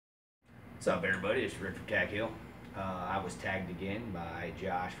What's up, everybody? It's Rick from TAC-HILL. I was tagged again by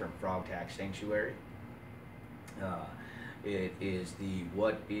Josh from Frog Tack Sanctuary. It is the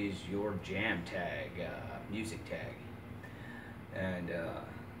What Is Your Jam tag, music tag. And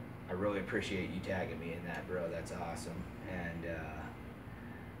I really appreciate you tagging me in that, bro. That's awesome. And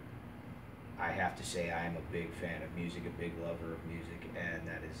I have to say I am a big fan of music, a big lover of music, and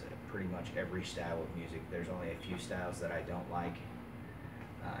that is pretty much every style of music. There's only a few styles that I don't like.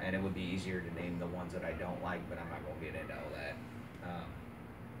 And it would be easier to name the ones that I don't like, but I'm not going to get into all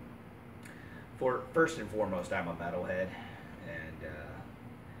that. First and foremost, I'm a metalhead, and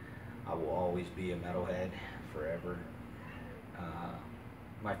I will always be a metalhead forever.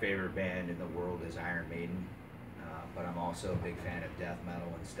 My favorite band in the world is Iron Maiden, but I'm also a big fan of death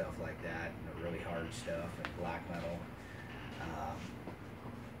metal and stuff like that, and the really hard stuff, and black metal.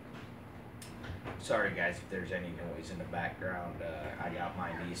 Sorry guys if there's any noise in the background. I got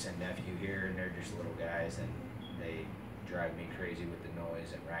my niece and nephew here, and they're just little guys, and they drive me crazy with the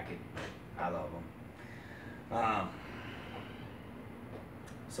noise and racket. I love them.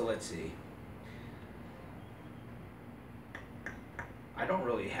 So let's see. I don't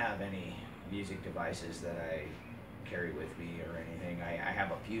really have any music devices that I carry with me or anything. I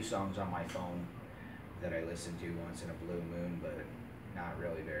have a few songs on my phone that I listen to once in a blue moon, but not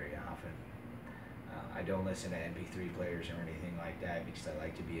really very often. I don't listen to MP3 players or anything like that because I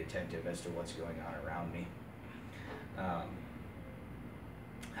like to be attentive as to what's going on around me.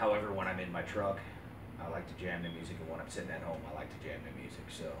 However, when I'm in my truck, I like to jam to music, and when I'm sitting at home, I like to jam to music.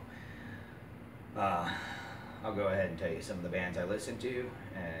 So I'll go ahead and tell you some of the bands I listen to,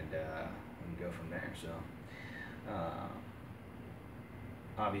 and we can go from there. So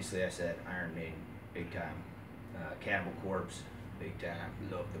obviously I said Iron Maiden, big time. CannibalCorpse, big time.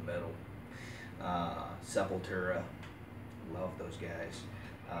 Love the metal. Sepultura, love those guys.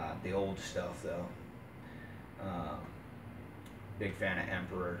 The old stuff though. Big fan of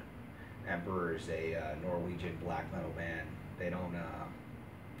Emperor. Emperor is a Norwegian black metal band. They don't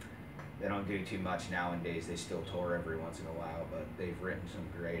do too much nowadays. They still tour every once in a while, but they've written some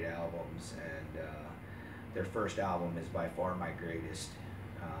great albums, and their first album is by far my greatest.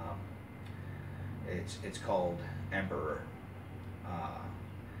 It's called Emperor.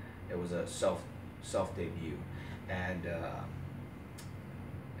 It was a self debut, and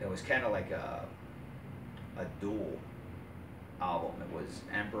it was kind of like a dual album. It was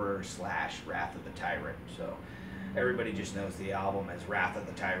Emperor / Wrath of the Tyrant. So everybody just knows the album as Wrath of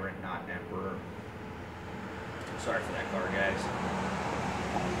the Tyrant, not Emperor. Sorry for that car, guys.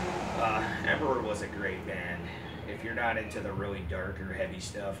 Emperor was a great band. If you're not into the really dark or heavy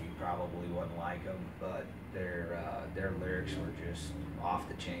stuff, you probably wouldn't like them, but their lyrics were just off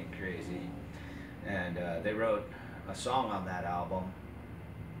the chain crazy. And they wrote a song on that album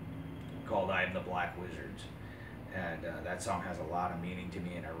called I Am the Black Wizards. And that song has a lot of meaning to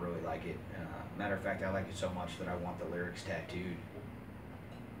me, and I really like it. Matter of fact, I like it so much that I want the lyrics tattooed.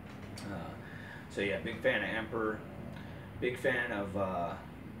 So yeah, big fan of Emperor. Big fan of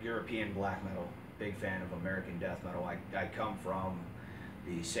European black metal. Big fan of American death metal. I come from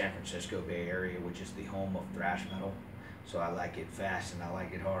the San Francisco Bay Area, which is the home of thrash metal. So I like it fast and I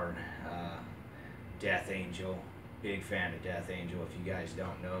like it hard. Death Angel. Big fan of Death Angel. If you guys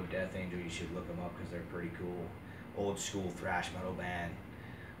don't know Death Angel, you should look them up because they're pretty cool. Old school thrash metal band.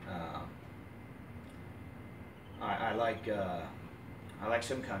 I like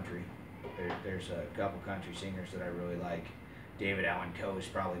some country. There's a couple country singers that I really like. Allan Coe is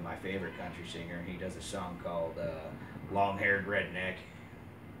probably my favorite country singer. He does a song called Long-Haired Redneck.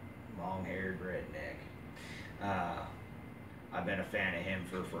 Long-Haired Redneck. I've been a fan of him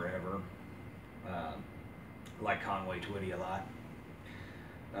for forever. Like Conway Twitty a lot.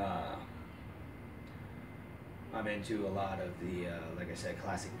 I'm into a lot of the, like I said,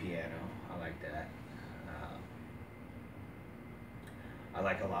 classic piano. I like that. I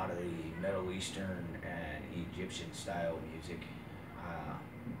like a lot of the Middle Eastern and Egyptian style music.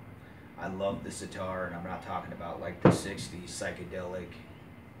 I love the sitar, and I'm not talking about like the 60s psychedelic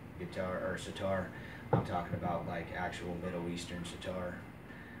guitar or sitar. I'm talking about like actual Middle Eastern sitar.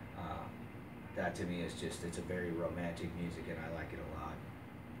 That to me is just, it's a very romantic music, and I like it a lot.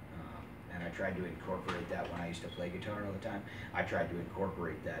 And I tried to incorporate that when I used to play guitar all the time. I tried to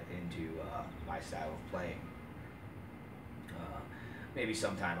incorporate that into my style of playing. Maybe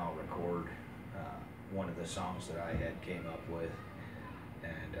sometime I'll record one of the songs that I had came up with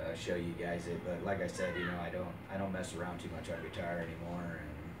and show you guys it. But like I said, you know, I don't mess around too much on guitar anymore.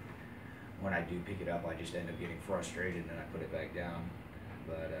 And when I do pick it up, I just end up getting frustrated and I put it back down.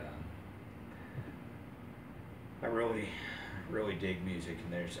 But I really really dig music,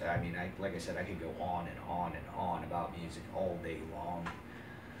 and there's, I mean, like I said, I could go on and on and on about music all day long.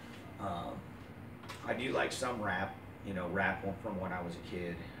 I do like some rap, you know, rap from when I was a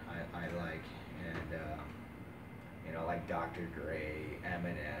kid. I like, and you know, like Dr. Dre,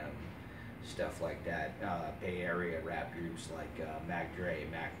 Eminem, stuff like that. Bay Area rap groups like Mac Dre,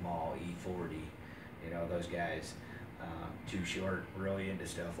 Mac Mall, E40, you know, those guys. Too Short, really into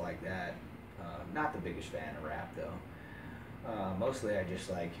stuff like that. Not the biggest fan of rap though. Mostly I just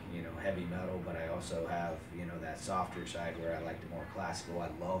like, you know, heavy metal, but I also have, you know, that softer side where I like the more classical. I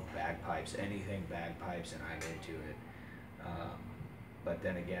love bagpipes, anything bagpipes, and I'm into it. But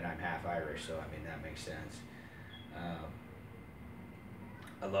then again, I'm half Irish, so I mean, that makes sense.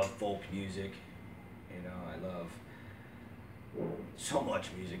 I love folk music, you know, I love so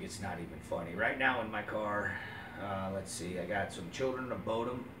much music, it's not even funny. Right now in my car, let's see, I got some Children of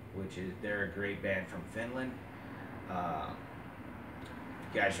Bodom, which is, they're a great band from Finland.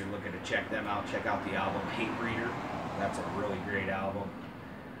 If you guys are looking to check them out, check out the album Hate Breeder. That's a really great album.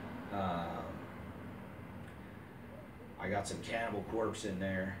 I got some CannibalCorpse in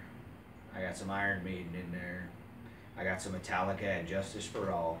there. I got some Iron Maiden in there. I got some Metallica and Justice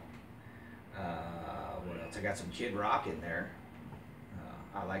for All. What else? I got some Kid Rock in there.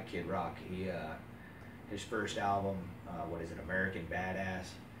 I like Kid Rock. His first album, what is it, American Badass?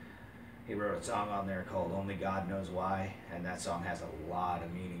 He wrote a song on there called Only God Knows Why, and that song has a lot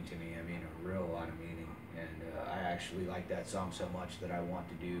of meaning to me. I mean, a real lot of meaning. And I actually like that song so much that I want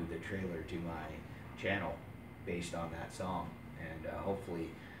to do the trailer to my channel based on that song. And hopefully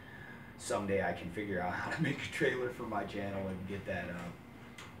someday I can figure out how to make a trailer for my channel and get that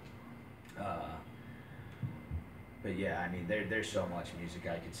up. But yeah, I mean, there's so much music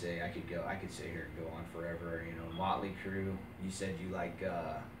I could say. I could sit here and go on forever. You know, Motley Crue. You said you like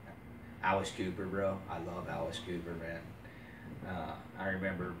Alice Cooper, bro. I love Alice Cooper, man. I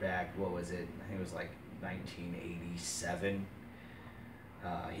remember back, what was it? I think it was like 1987.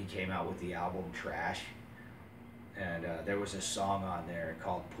 He came out with the album Trash, and there was a song on there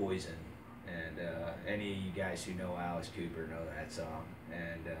called Poison. And any of you guys who know Alice Cooper know that song.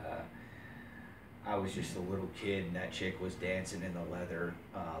 And I was just a little kid, and that chick was dancing in the leather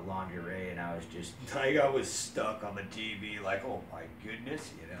lingerie, and I was just like, I was stuck on the TV, like, oh my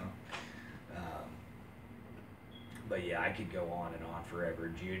goodness, you know. But yeah, I could go on and on forever.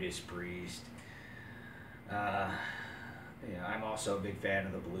 Judas Priest. Yeah, I'm also a big fan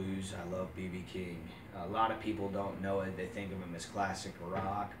of the blues. I love B.B. King. A lot of people don't know it. They think of him as classic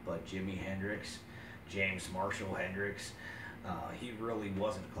rock, but Jimi Hendrix, James Marshall Hendrix, he really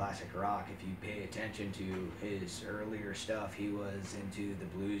wasn't classic rock. If you pay attention to his earlier stuff, he was into the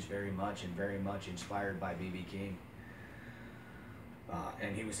blues very much and very much inspired by B.B. King.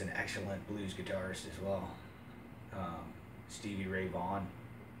 And he was an excellent blues guitarist as well. Stevie Ray Vaughan,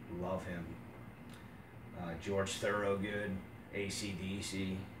 love him. George Thorogood,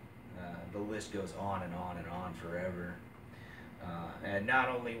 AC/DC, the list goes on and on and on forever. And not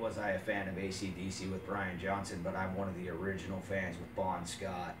only was I a fan of AC/DC with Brian Johnson, but I'm one of the original fans with Bon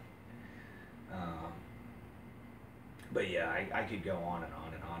Scott. But yeah, I could go on and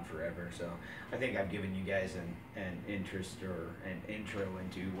on and on forever. So I think I've given you guys an interest or an intro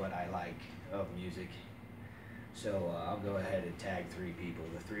into what I like of music. So I'll go ahead and tag 3 people.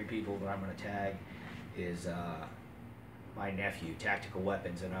 The 3 people that I'm going to tag is my nephew, Tactical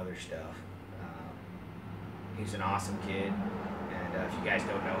Weapons and Other Stuff. He's an awesome kid, and if you guys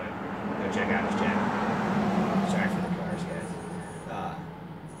don't know him, go check out his channel. Sorry for the cars, guys.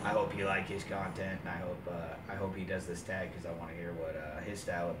 I hope you like his content, and I hope he does this tag, because I want to hear what his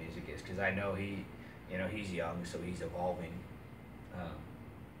style of music is, because I know he's young, so he's evolving.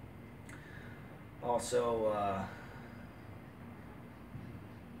 Also,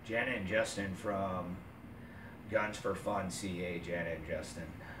 Jenna and Justin from Guns for Fun CA, Jenna and Justin.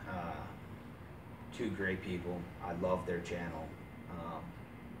 2 great people. I love their channel.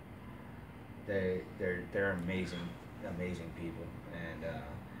 They're amazing people, and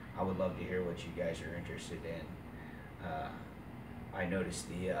I would love to hear what you guys are interested in. I noticed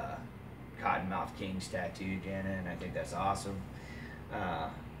the Cottonmouth Kings tattoo, Jenna, and I think that's awesome.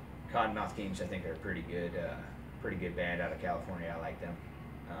 Cottonmouth Kings, I think, are a pretty good band out of California. I like them.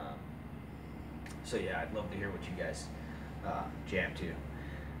 So yeah, I'd love to hear what you guys jam to.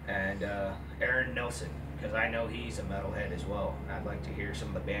 And Aaron Nelson, because I know he's a metalhead as well. I'd like to hear some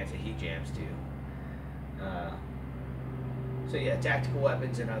of the bands that he jams to. So yeah, Tactical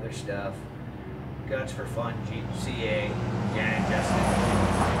Weapons and Other Stuff, Guns for Fun, CA, Jan and Justin,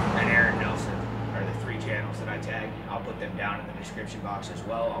 and Aaron Nelson are the 3 channels that I tag. I'll put them down in the description box as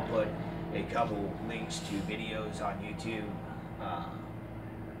well. I'll put a couple links to videos on YouTube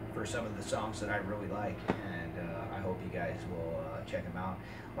for some of the songs that I really like, and I hope you guys will check them out.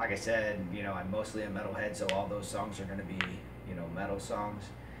 Like I said, you know, I'm mostly a metalhead, so all those songs are going to be, you know, metal songs,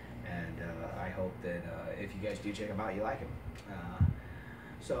 and I hope that if you guys do check them out, you like them.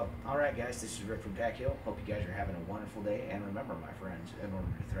 So, alright guys, this is Rick from TAC-HILL. Hope you guys are having a wonderful day, and remember, my friends, in order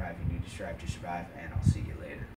to thrive, you need to strive to survive, and I'll see you later.